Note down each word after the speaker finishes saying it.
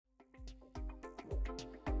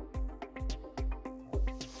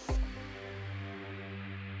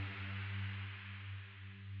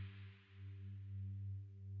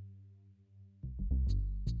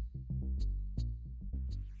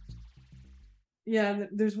Yeah,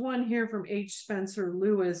 there's one here from H. Spencer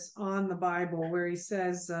Lewis on the Bible where he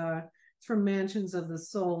says, it's from Mansions of the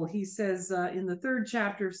Soul. He says in the third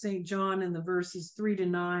chapter of St. John, in the verses 3 to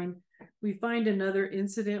 9, we find another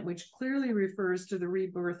incident which clearly refers to the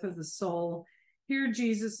rebirth of the soul. Here,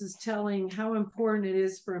 Jesus is telling how important it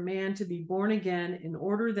is for a man to be born again in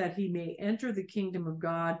order that he may enter the kingdom of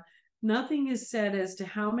God. Nothing is said as to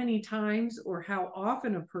how many times or how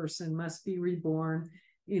often a person must be reborn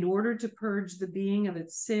in order to purge the being of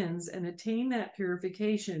its sins and attain that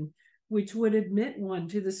purification, which would admit one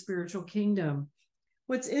to the spiritual kingdom.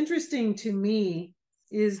 What's interesting to me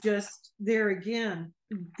is just there again,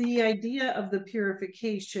 the idea of the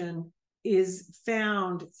purification is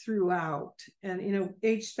found throughout. And,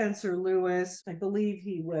 H. Spencer Lewis, I believe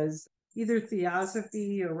he was either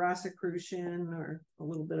Theosophy or Rosicrucian or a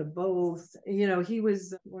little bit of both. He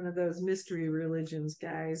was one of those mystery religions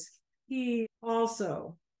guys. He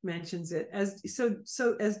also mentions it as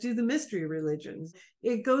as do the mystery religions.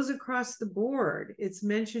 It goes across the board. It's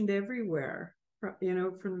mentioned everywhere, from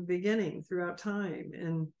the beginning throughout time.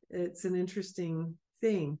 And it's an interesting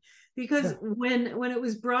thing because when it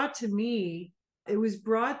was brought to me, it was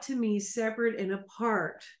brought to me separate and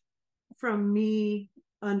apart from me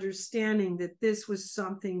understanding that this was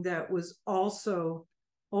something that was also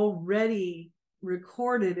already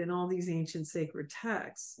recorded in all these ancient sacred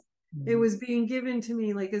texts. It was being given to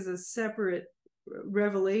me like as a separate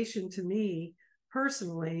revelation to me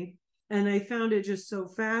personally. And I found it just so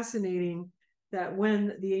fascinating that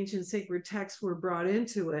when the ancient sacred texts were brought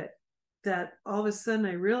into it, that all of a sudden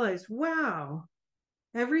I realized, wow,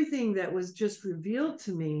 everything that was just revealed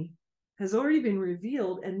to me has already been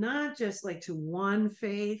revealed, and not just like to one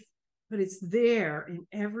faith, but it's there in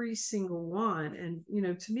every single one. And,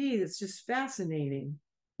 to me, it's just fascinating,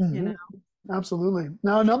 you know? Absolutely.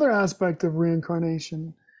 Now, another aspect of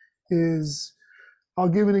reincarnation is, I'll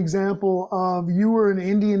give an example of, you were an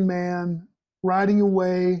Indian man riding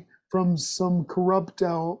away from some corrupt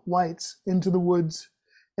whites into the woods,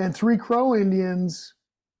 and 3 Crow Indians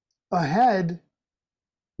ahead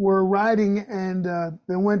were riding, and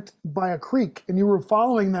they went by a creek, and you were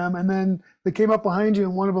following them, and then they came up behind you,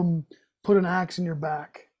 and one of them put an axe in your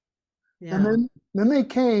back. Yeah. And then they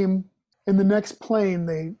came in the next plane.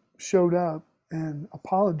 They showed up and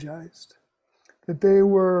apologized that they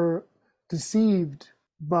were deceived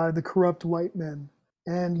by the corrupt white men.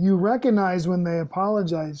 And you recognize when they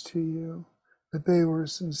apologized to you that they were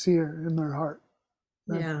sincere in their heart.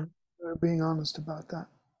 Yeah. They're being honest about that.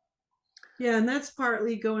 Yeah, and that's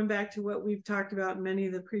partly going back to what we've talked about in many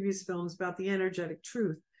of the previous films about the energetic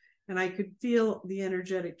truth. And I could feel the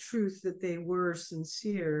energetic truth that they were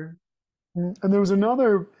sincere. And there was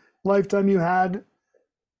another lifetime you had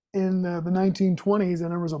in the 1920s,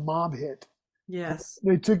 and there was a mob hit. Yes.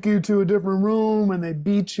 They took you to a different room, and they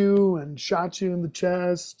beat you and shot you in the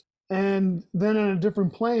chest. And then in a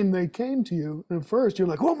different plane, they came to you. And at first, you're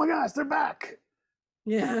like, oh my gosh, they're back.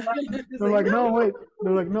 Yeah. They're like, no, wait.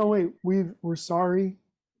 They're like, no, wait. We're sorry.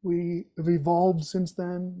 We have evolved since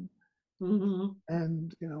then.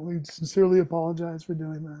 And, we sincerely apologize for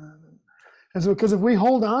doing that. And so, because if we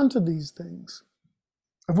hold on to these things,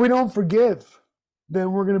 if we don't forgive,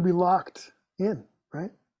 then we're going to be locked in,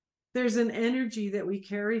 right? There's an energy that we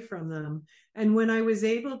carry from them. And when I was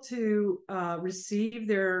able to receive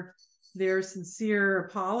their sincere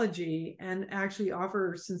apology and actually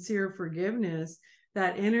offer sincere forgiveness,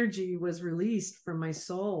 that energy was released from my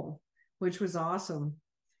soul, which was awesome.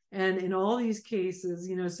 And in all these cases,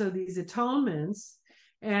 so these atonements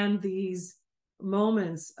and these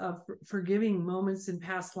moments of forgiving moments in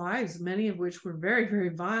past lives, many of which were very, very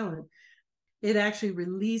violent, it actually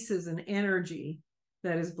releases an energy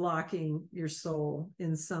that is blocking your soul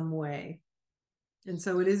in some way. And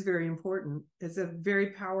so it is very important. It's a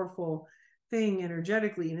very powerful thing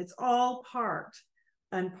energetically, and it's all part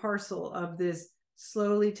and parcel of this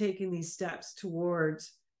slowly taking these steps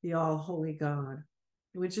towards the all holy God,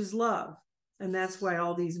 which is love. And that's why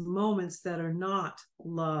all these moments that are not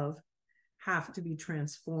love have to be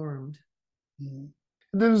transformed.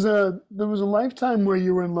 There was a lifetime where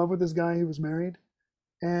you were in love with this guy who was married,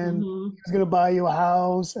 and he was going to buy you a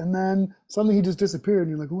house, and then suddenly he just disappeared,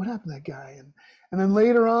 and you're like, what happened to that guy? And then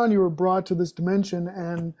later on, you were brought to this dimension,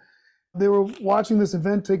 and they were watching this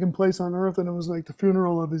event taking place on Earth, and it was like the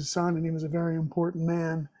funeral of his son, and he was a very important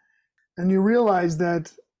man. And you realize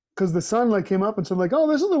that because the son came up and said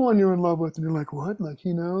oh, this is the one you're in love with, and you're like, what? Like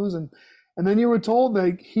he knows? And then you were told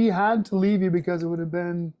that he had to leave you because it would have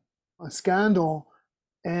been a scandal,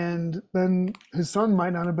 and then his son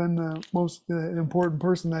might not have been the most important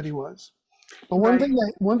person that he was. But one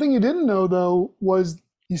thing you didn't know though was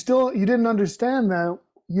you didn't understand that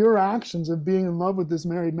your actions of being in love with this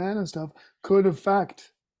married man and stuff could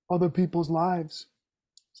affect other people's lives.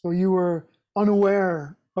 So you were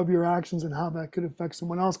unaware of your actions and how that could affect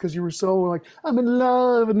someone else because you were so like, I'm in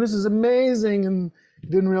love and this is amazing, and you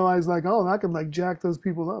didn't realize like, oh, that could like jack those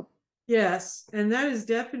people up. Yes, and that is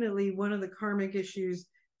definitely one of the karmic issues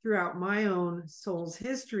throughout my own soul's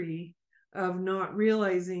history, of not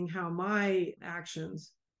realizing how my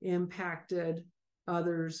actions impacted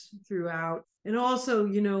others throughout. And also,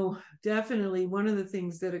 definitely one of the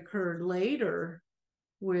things that occurred later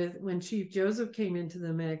with when Chief Joseph came into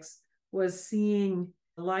the mix was seeing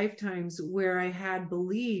lifetimes where I had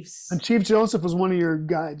beliefs. And Chief Joseph was one of your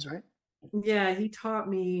guides, right? Yeah, he taught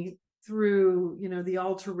me through, the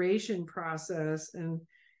alteration process, and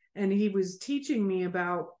he was teaching me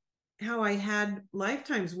about how I had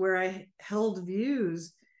lifetimes where I held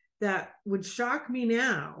views that would shock me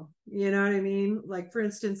now. You know what I mean? Like, for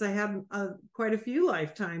instance, I had quite a few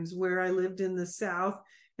lifetimes where I lived in the South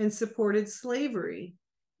and supported slavery.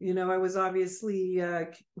 I was obviously a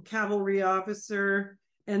cavalry officer,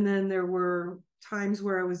 and then there were times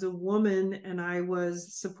where I was a woman and I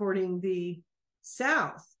was supporting the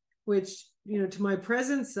South, which, to my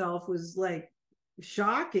present self was like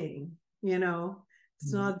shocking.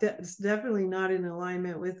 It's definitely not in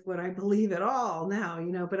alignment with what I believe at all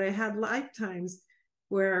now, but I had lifetimes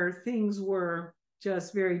where things were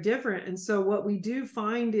just very different. And so what we do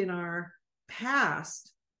find in our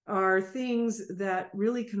past are things that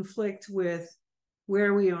really conflict with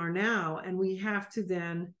where we are now, and we have to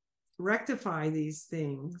then rectify these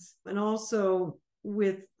things. And also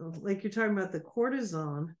with, like you're talking about the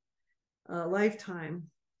cortisone lifetime,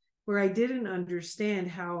 where I didn't understand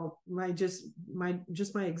how my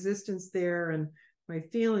existence there and my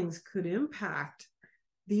feelings could impact.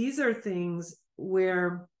 These are things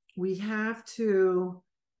where we have to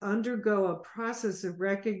undergo a process of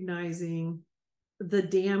recognizing the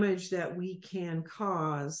damage that we can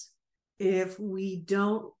cause if we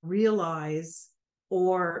don't realize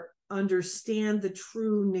or understand the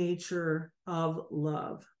true nature of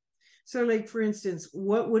love. So, like, for instance,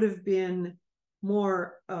 what would have been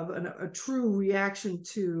more of a true reaction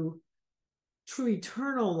to true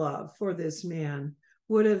eternal love for this man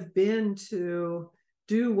would have been to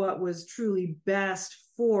do what was truly best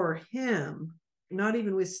for him, not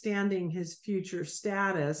even withstanding his future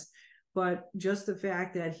status, but just the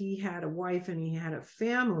fact that he had a wife and he had a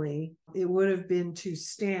family. It would have been to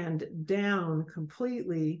stand down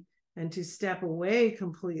completely and to step away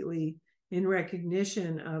completely in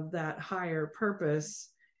recognition of that higher purpose,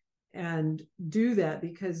 and do that,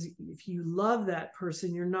 because if you love that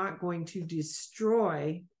person, you're not going to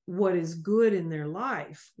destroy what is good in their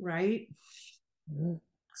life, right? Mm-hmm.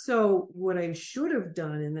 So what I should have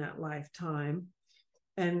done in that lifetime,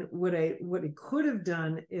 and what I could have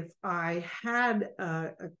done if I had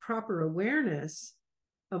a proper awareness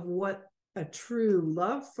of what a true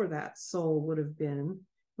love for that soul would have been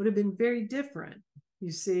very different,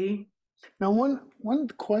 you see. Now, one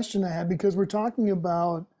question I had, because we're talking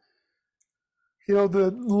about,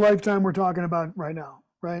 the lifetime we're talking about right now,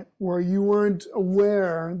 right? Where you weren't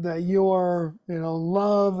aware that your,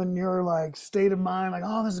 love and your like state of mind, like,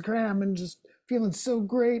 oh, this is great, I'm just feeling so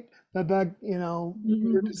great, that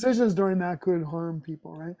your decisions during that could harm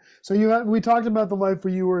people, right? So we talked about the life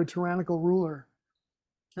where you were a tyrannical ruler.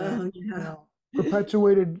 And,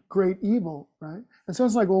 perpetuated great evil, right? And so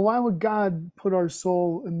it's like, well, why would God put our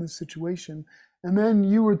soul in this situation? And then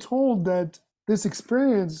you were told that this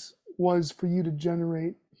experience was for you to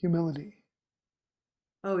generate humility.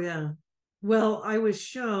 Oh, yeah. Well, I was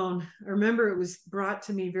shown, I remember it was brought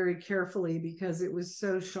to me very carefully because it was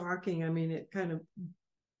so shocking. I mean, it kind of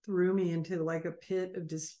threw me into like a pit of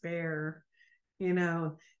despair,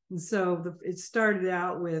 And so it started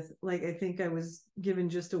out with, like, I think I was given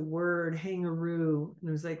just a word, hangaroo. And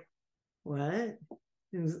it was like, what?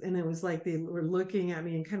 It was like they were looking at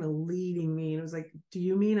me and kind of leading me. And it was like, do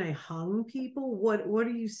you mean I hung people? What are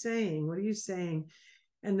you saying? What are you saying?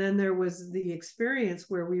 And then there was the experience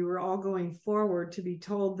where we were all going forward to be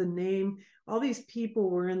told the name. All these people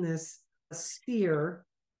were in this sphere,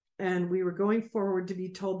 and we were going forward to be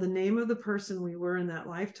told the name of the person we were in that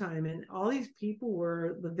lifetime. And all these people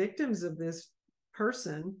were the victims of this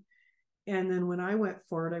person. And then when I went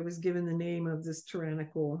forward, I was given the name of this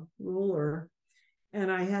tyrannical ruler.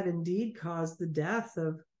 And I had indeed caused the death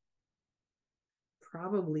of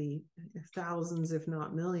probably thousands, if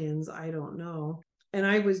not millions. I don't know. And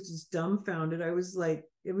I was just dumbfounded. It was like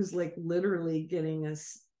literally getting a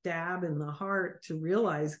stab in the heart to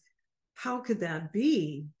realize, how could that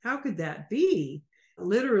be? How could that be?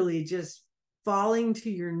 Literally just falling to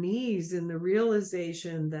your knees in the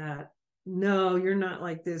realization that no, you're not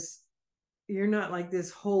like this. You're not like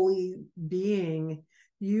this holy being.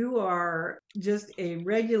 You are just a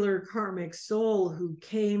regular karmic soul who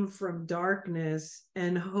came from darkness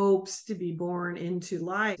and hopes to be born into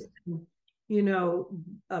light. You know,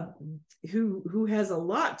 uh, who has a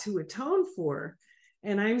lot to atone for.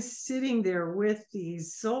 And I'm sitting there with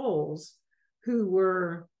these souls who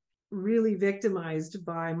were really victimized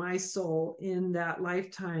by my soul in that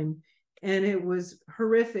lifetime. And it was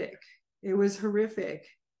horrific. It was horrific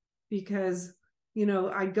because, you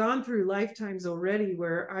know, I'd gone through lifetimes already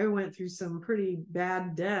where I went through some pretty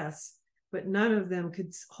bad deaths, but none of them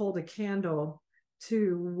could hold a candle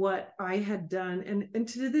to what I had done. And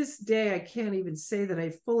to this day, I can't even say that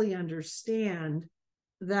I fully understand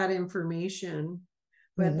that information,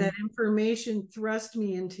 but that information thrust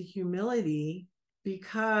me into humility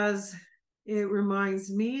because it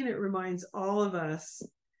reminds me and it reminds all of us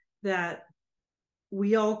that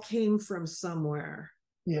we all came from somewhere.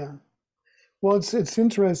 Yeah. Well, it's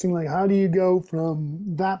interesting. Like, how do you go from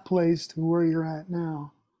that place to where you're at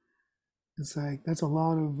now? It's like that's a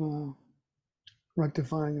lot of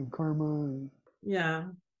rectifying of karma. Yeah.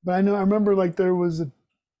 But I remember like there's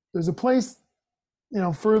a place,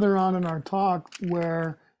 further on in our talk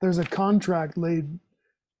where there's a contract laid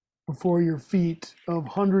before your feet of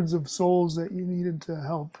hundreds of souls that you needed to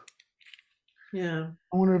help. Yeah.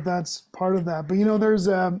 I wonder if that's part of that. But there's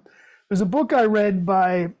a book I read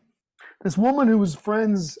by this woman who was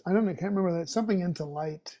friends. I can't remember that, something into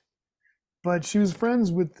light, but she was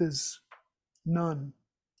friends with this nun,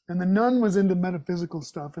 and the nun was into metaphysical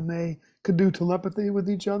stuff, and they could do telepathy with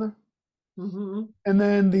each other. Mm-hmm. And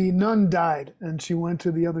then the nun died, and she went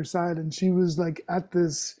to the other side, and she was like at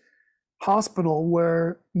this hospital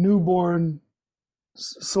where newborn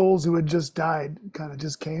souls who had just died kind of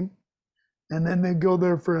just came, and then they go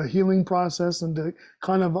there for a healing process and to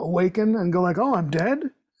kind of awaken and go like, oh, I'm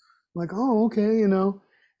dead. Like, oh, okay,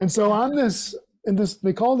 And so on this, and this,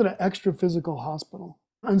 they called it an extra physical hospital.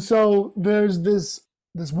 And so there's this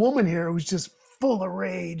woman here who's just full of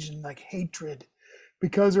rage and like hatred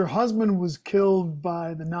because her husband was killed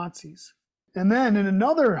by the Nazis. And then in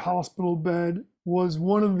another hospital bed was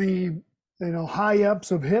one of the, high ups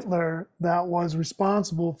of Hitler that was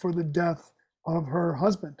responsible for the death of her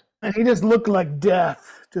husband. And he just looked like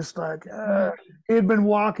death, just like he had been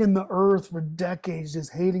walking the earth for decades,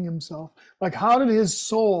 just hating himself. Like, how did his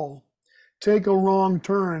soul take a wrong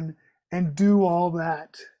turn and do all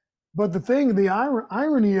that? But the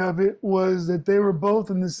irony of it was that they were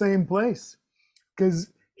both in the same place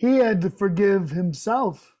because he had to forgive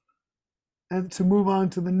himself and to move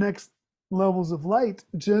on to the next levels of light,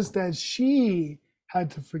 just as she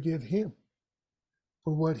had to forgive him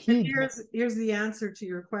for what he did. Here's the answer to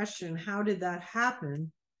your question. How did that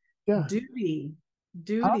happen? Yeah. Duty.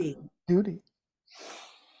 Duty.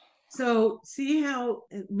 So see how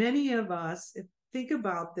many of us think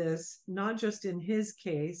about this, not just in his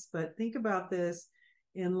case, but think about this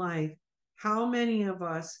in life. How many of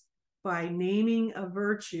us, by naming a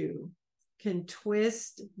virtue, can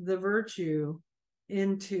twist the virtue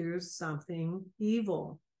into something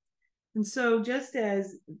evil? And so just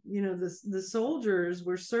as, the soldiers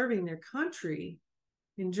were serving their country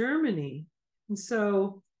in Germany, and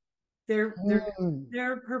so they're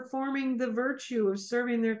performing the virtue of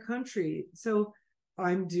serving their country. So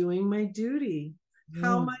I'm doing my duty.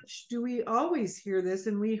 How much do we always hear this?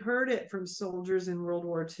 And we heard it from soldiers in World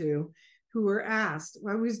War II who were asked,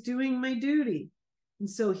 I was doing my duty. And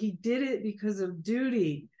so he did it because of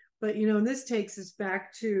duty. But, and this takes us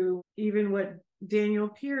back to even what Daniel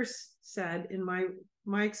Pierce said in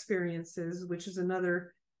my experiences, which is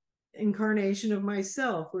another incarnation of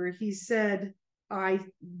myself, where he said, I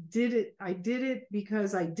did it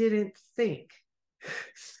because I didn't think.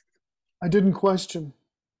 I didn't question.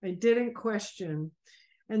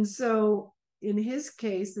 And so in his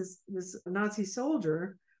case, this Nazi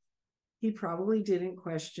soldier, he probably didn't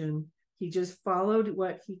question. He just followed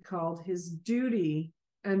what he called his duty,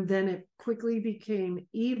 and then it quickly became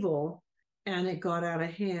evil, and it got out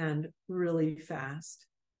of hand really fast.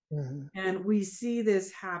 Mm-hmm. And we see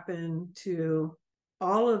this happen to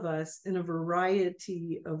all of us in a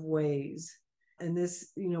variety of ways. And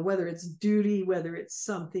this, whether it's duty, whether it's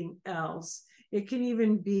something else, it can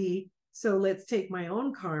even be, so let's take my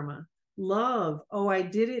own karma, love. Oh, I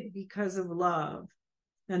did it because of love.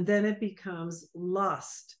 And then it becomes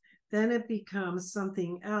lust. Then it becomes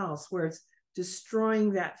something else where it's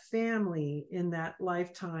destroying that family in that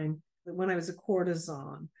lifetime when I was a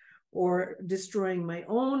courtesan, or destroying my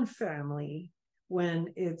own family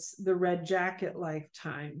when it's the red jacket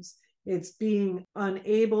lifetimes. It's being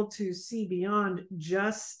unable to see beyond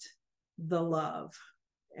just the love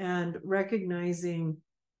and recognizing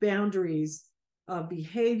boundaries of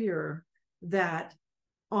behavior that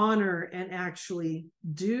honor and actually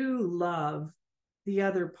do love the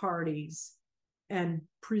other parties and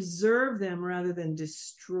preserve them rather than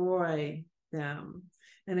destroy them.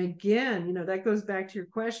 And again, you know, that goes back to your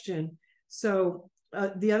question. So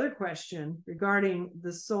the other question regarding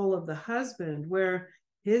the soul of the husband, where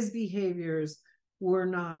his behaviors were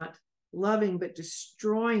not loving but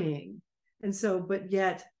destroying. And so, but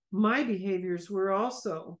yet my behaviors were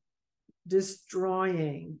also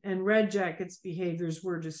destroying, and Red Jacket's behaviors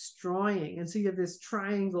were destroying. And so you have this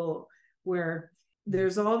triangle where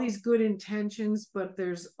there's all these good intentions, but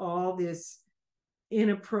there's all this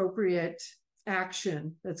inappropriate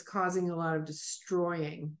action that's causing a lot of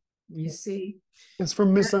destroying. You see? It's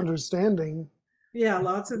from misunderstanding. Yeah,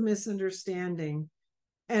 lots of misunderstanding.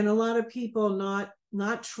 And a lot of people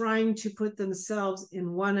not trying to put themselves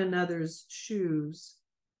in one another's shoes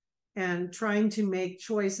and trying to make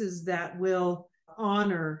choices that will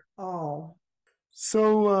honor all.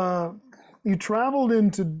 So you traveled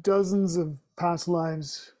into dozens of past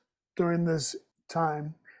lives during this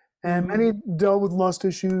time, and many dealt with lust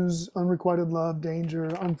issues, unrequited love,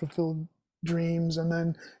 danger, unfulfilled dreams, and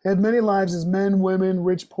then had many lives as men, women,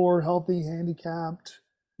 rich, poor, healthy, handicapped.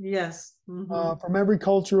 Yes. From every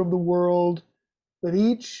culture of the world, but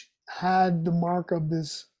each had the mark of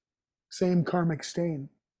this same karmic stain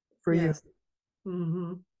for Yes.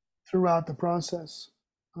 you throughout the process.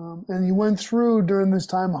 And you went through during this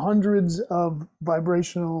time hundreds of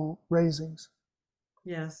vibrational raisings.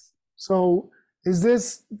 Yes. So is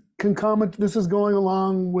this concomitant, this is going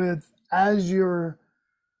along with, as you're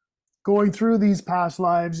going through these past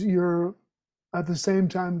lives, you're at the same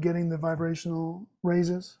time getting the vibrational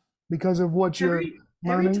raises because of what you're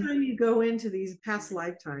learning? Every time you go into these past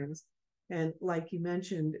lifetimes, and like you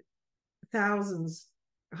mentioned, thousands,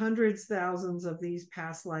 hundreds, thousands of these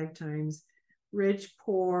past lifetimes, rich,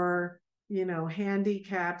 poor, you know,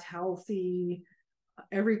 handicapped, healthy,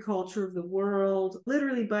 every culture of the world.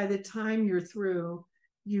 Literally, by the time you're through,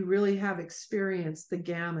 you really have experienced the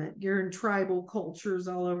gamut. You're in tribal cultures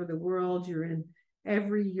all over the world. You're in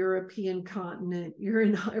every European continent. You're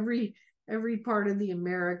in every part of the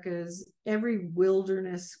Americas, every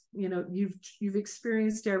wilderness. You know, you've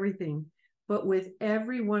experienced everything. But with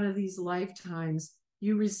every one of these lifetimes,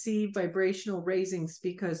 you receive vibrational raisings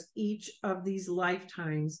because each of these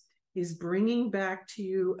lifetimes is bringing back to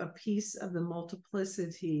you a piece of the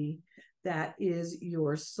multiplicity that is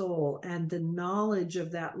your soul, and the knowledge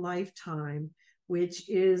of that lifetime, which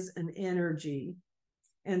is an energy.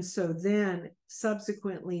 And so then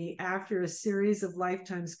subsequently, after a series of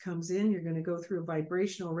lifetimes comes in, you're going to go through a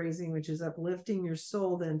vibrational raising, which is uplifting your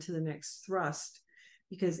soul then to the next thrust.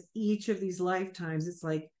 Because each of these lifetimes, it's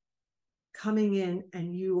like coming in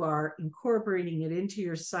and you are incorporating it into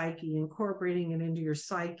your psyche, incorporating it into your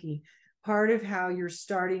psyche. Part of how you're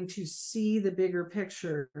starting to see the bigger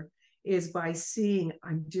picture is by seeing,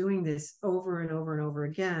 I'm doing this over and over and over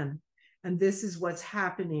again. And this is what's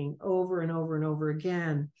happening over and over and over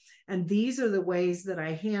again. And these are the ways that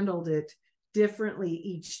I handled it differently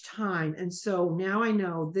each time. And so now I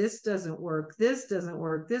know this doesn't work, this doesn't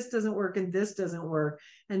work, this doesn't work, and this doesn't work.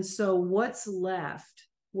 And so what's left?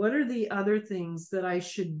 What are the other things that I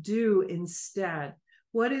should do instead?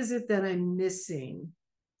 What is it that I'm missing?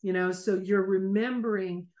 You know, so you're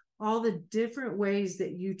remembering all the different ways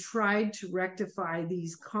that you tried to rectify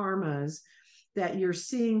these karmas that you're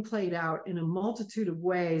seeing played out in a multitude of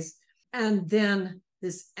ways. And then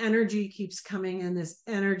this energy keeps coming in, this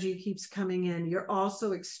energy keeps coming in. You're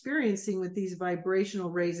also experiencing with these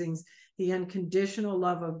vibrational raisings the unconditional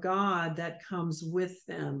love of God that comes with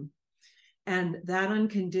them. And that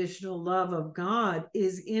unconditional love of God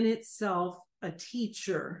is in itself a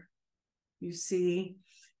teacher, you see,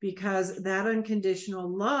 because that unconditional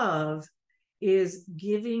love is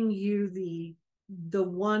giving you the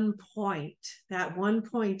one point, that one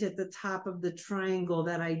point at the top of the triangle,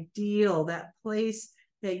 that ideal, that place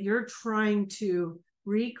that you're trying to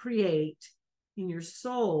recreate in your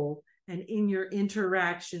soul and in your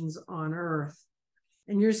interactions on earth.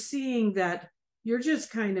 And you're seeing that you're just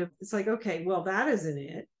kind of, it's like, okay, well, that isn't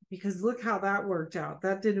it, because look how that worked out.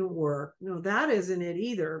 That didn't work. No, that isn't it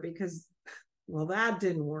either, because, well, that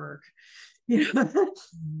didn't work. You know?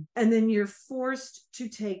 And then you're forced to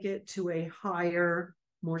take it to a higher,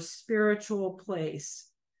 more spiritual place.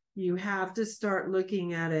 You have to start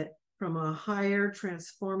looking at it from a higher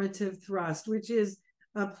transformative thrust, which is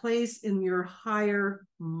a place in your higher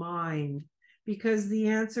mind, because the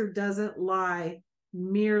answer doesn't lie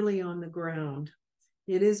merely on the ground.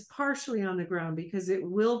 It is partially on the ground because it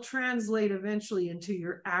will translate eventually into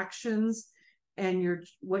your actions and your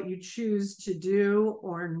what you choose to do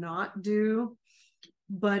or not do.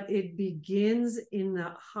 But it begins in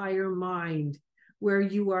the higher mind, where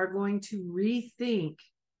you are going to rethink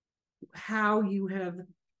how you have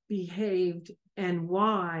behaved and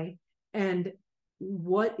why, and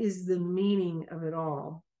what is the meaning of it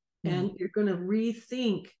all. And you're going to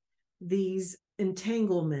rethink these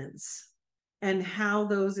entanglements and how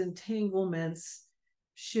those entanglements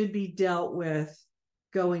should be dealt with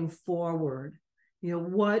going forward.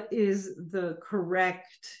 What is the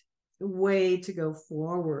correct way to go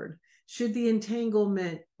forward? Should the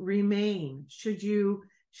entanglement remain? Should you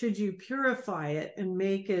purify it and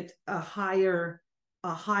make it a higher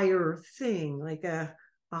thing, like a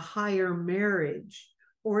higher marriage?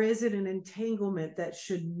 Or is it an entanglement that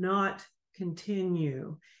should not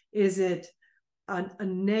continue? Is it a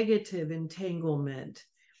negative entanglement?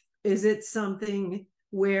 Is it something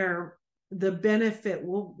where the benefit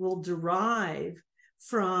will derive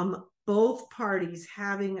from both parties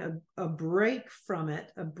having a break from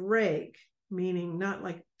it? A break, meaning not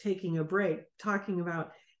like taking a break, talking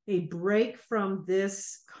about a break from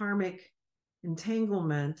this karmic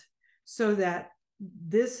entanglement, so that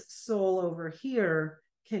this soul over here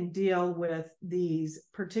can deal with these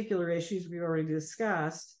particular issues we already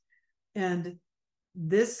discussed, and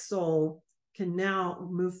this soul can now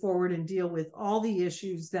move forward and deal with all the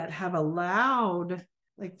issues that have allowed,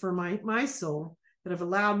 like for my soul, that have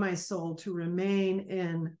allowed my soul to remain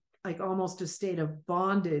in like almost a state of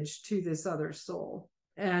bondage to this other soul.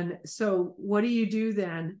 And so what do you do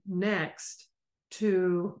then next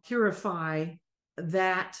to purify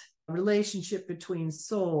that relationship between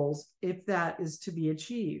souls, if that is to be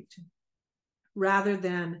achieved, rather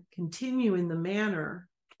than continue in the manner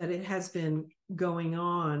that it has been going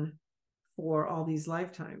on for all these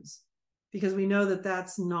lifetimes? Because we know that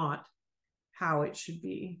that's not how it should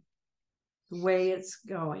be. The way it's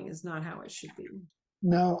going is not how it should be.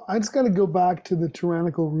 No, I just got to go back to the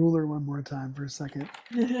tyrannical ruler one more time for a second.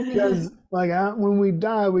 Because when we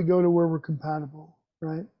die, we go to where we're compatible,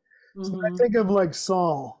 right? So I think of like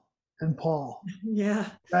Saul and Paul. Yeah.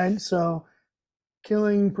 Right? So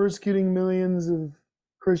killing, persecuting millions of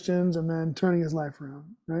Christians and then turning his life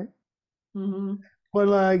around, right? But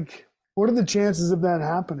like, what are the chances of that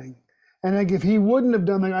happening? And like, if he wouldn't have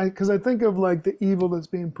done that, because I think of like the evil that's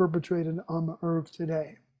being perpetrated on the earth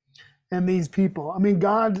today, and these people. I mean,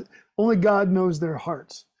 only God knows their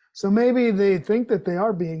hearts. So maybe they think that they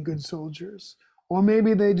are being good soldiers, or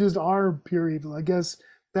maybe they just are pure evil. I guess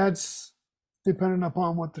that's dependent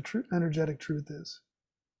upon what the energetic truth is,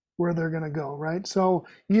 where they're going to go, right? So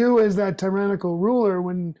you, as that tyrannical ruler,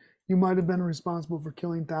 when you might have been responsible for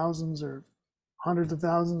killing thousands or hundreds of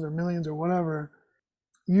thousands or millions or whatever,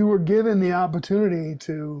 you were given the opportunity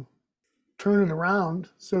to turn it around,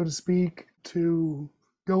 so to speak, to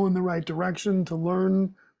go in the right direction, to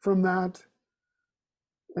learn from that.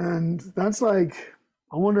 And that's like,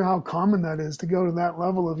 I wonder how common that is, to go to that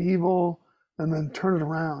level of evil and then turn it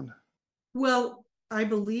around. Well, I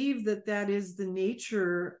believe that that is the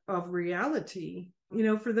nature of reality.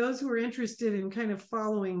 For those who are interested in kind of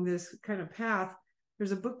following this kind of path,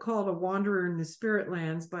 there's a book called A Wanderer in the Spirit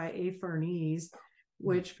Lands by A. Farnese,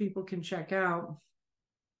 which people can check out.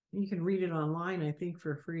 You can read it online, I think,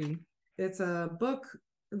 for free. It's a book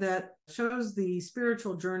that shows the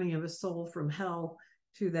spiritual journey of a soul from hell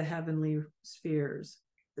to the heavenly spheres.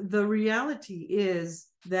 The reality is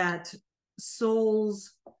that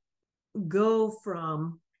souls go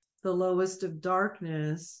from the lowest of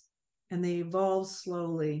darkness and they evolve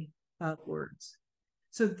slowly upwards.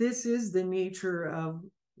 So this is the nature of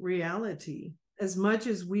reality. As much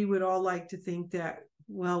as we would all like to think that,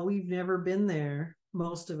 well, we've never been there,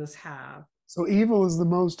 most of us have. So evil is the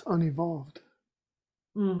most unevolved.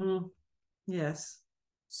 Yes.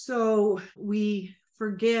 So we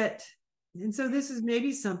forget, and so this is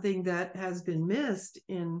maybe something that has been missed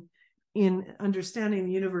in understanding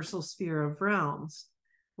the universal sphere of realms.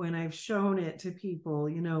 When I've shown it to people,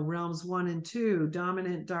 realms 1 and 2,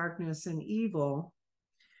 dominant darkness and evil.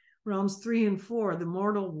 Realms 3 and 4, the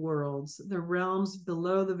mortal worlds, the realms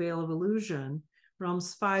below the veil of illusion.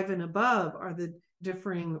 Realms 5 and above are the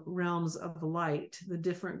differing realms of light, the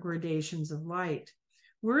different gradations of light.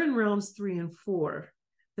 We're in realms 3 and 4.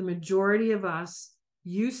 The majority of us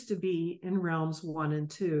used to be in realms 1 and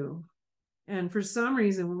 2. And for some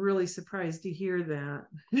reason, we're really surprised to hear that.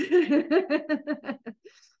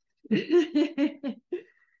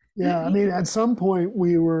 Yeah, I mean, at some point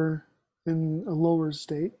we were in a lower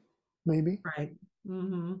state, maybe. Right.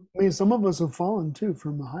 I mean, some of us have fallen too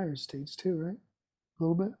from the higher states too, right? A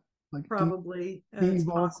little bit, like Probably it's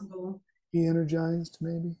de-evolved, possible. de-energized,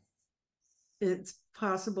 maybe. It's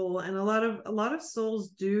possible, and a lot of souls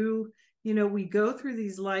do. We go through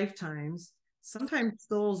these lifetimes. Sometimes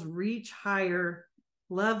souls reach higher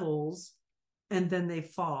levels, and then they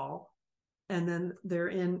fall, and then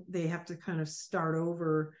they have to kind of start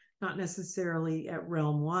over, not necessarily at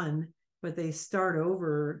realm one, but they start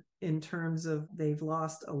over in terms of they've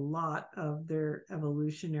lost a lot of their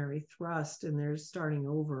evolutionary thrust, and they're starting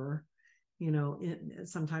over,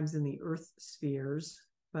 sometimes in the earth spheres,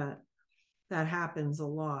 but that happens a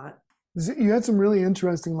lot. You had some really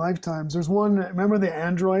interesting lifetimes. There's one, remember the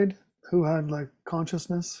android who had like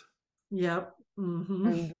consciousness? Yep. Mm-hmm.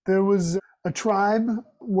 And there was a tribe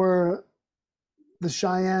where the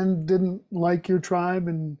Cheyenne didn't like your tribe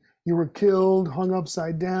and you were killed, hung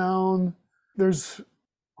upside down. There's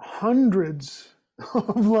hundreds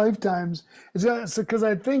of lifetimes. It's just because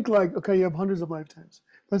I think like, okay, you have hundreds of lifetimes.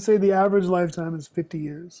 Let's say the average lifetime is 50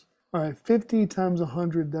 years. All right, 50 times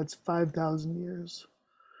 100, that's 5,000 years.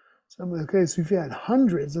 So I'm like, okay, so if you had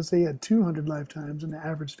hundreds, let's say you had 200 lifetimes and the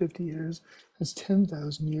average 50 years, that's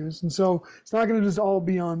 10,000 years. And so it's not going to just all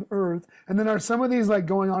be on Earth. And then are some of these like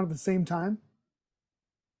going on at the same time?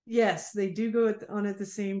 Yes, they do go on at the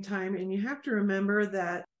same time. And you have to remember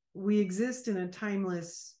that we exist in a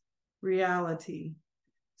timeless reality.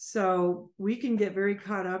 So we can get very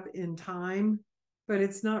caught up in time, but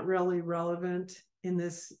it's not really relevant in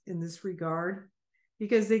this regard,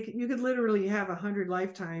 because you could literally have 100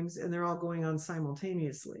 lifetimes and they're all going on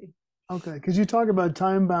simultaneously. Okay, because you talk about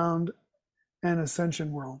time bound and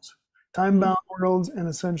ascension worlds. Time bound worlds and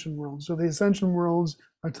ascension worlds. So the ascension worlds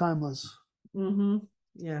are timeless. Mm-hmm.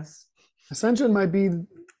 Yes. Ascension might be the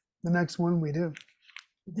next one we do.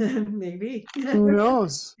 Maybe. Who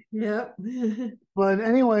knows? Yep. But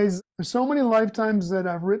anyways, there's so many lifetimes that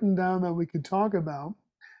I've written down that we could talk about.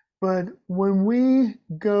 But when we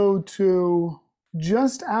go to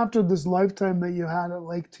just after this lifetime that you had at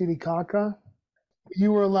Lake Titicaca,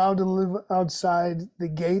 you were allowed to live outside the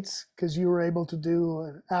gates because you were able to do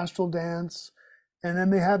an astral dance. And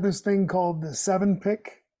then they had this thing called the seven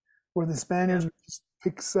pick, where the Spaniards would just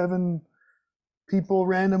pick 7 people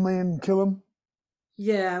randomly and kill them.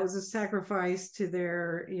 Yeah, it was a sacrifice to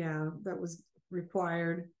that was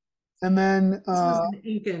required. And then This was an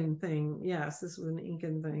Incan thing. Yes, this was an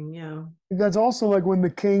Incan thing. Yeah. that's also like when the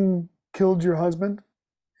king killed your husband.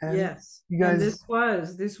 And Yes. you And guys,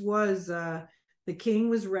 this was the king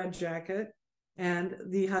was Red Jacket, and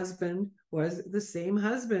the husband was the same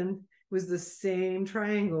husband, was the same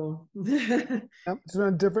triangle. yep, it's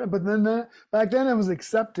not different. But then back then it was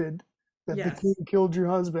accepted that the king Yes. killed your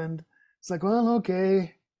husband. It's like, well,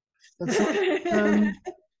 okay, that's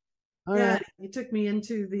all Yeah, right. he took me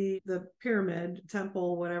into the pyramid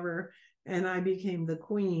temple, whatever, and I became the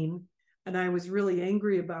queen. And I was really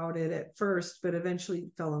angry about it at first, but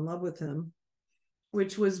eventually fell in love with him,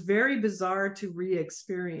 which was very bizarre to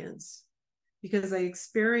re-experience, because I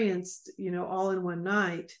experienced, all in one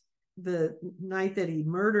night, the night that he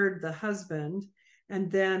murdered the husband.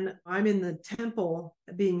 And then I'm in the temple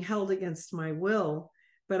being held against my will,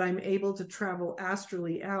 but I'm able to travel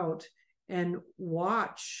astrally out and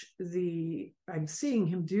watch I'm seeing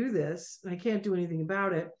him do this, and I can't do anything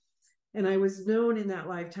about it. And I was known in that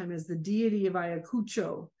lifetime as the deity of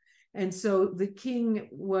Ayacucho. And so the king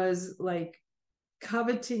was like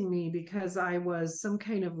coveting me because I was some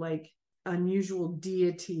kind of like unusual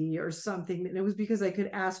deity or something. And it was because I could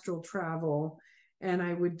astral travel and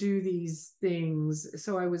I would do these things.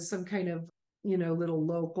 So I was some kind of, little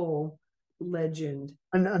local legend.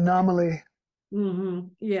 An anomaly. Mm-hmm.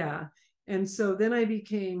 Yeah. And so then I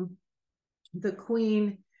became the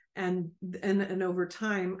queen, and over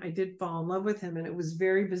time I did fall in love with him, and it was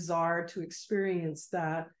very bizarre to experience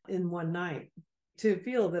that in one night, to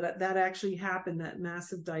feel that actually happened, that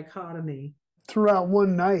massive dichotomy. Throughout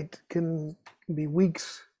one night can be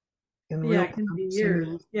weeks in Yeah, real it can time be years.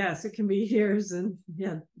 simulation. Yes, it can be years, and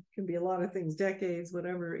yeah, it can be a lot of things, decades,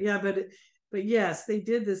 whatever. Yeah, but yes, they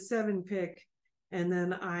did the 7 pick, and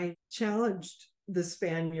then I challenged the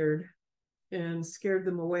Spaniard and scared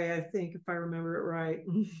them away, I think, if I remember it right.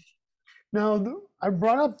 Now, I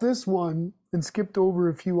brought up this one and skipped over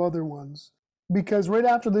a few other ones because right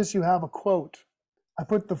after this you have a quote. I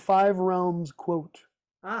put the 5 realms quote.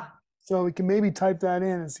 Ah, So we can maybe type that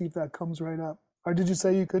in and see if that comes right up. Or did you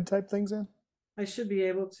say you could type things in? I should be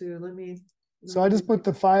able to. So I just put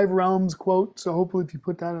the 5 realms quote. So hopefully if you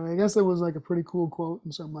put that in, I guess it was like a pretty cool quote.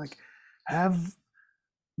 And so I'm like, have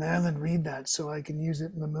Marilynn read that so I can use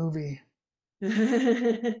it in the movie.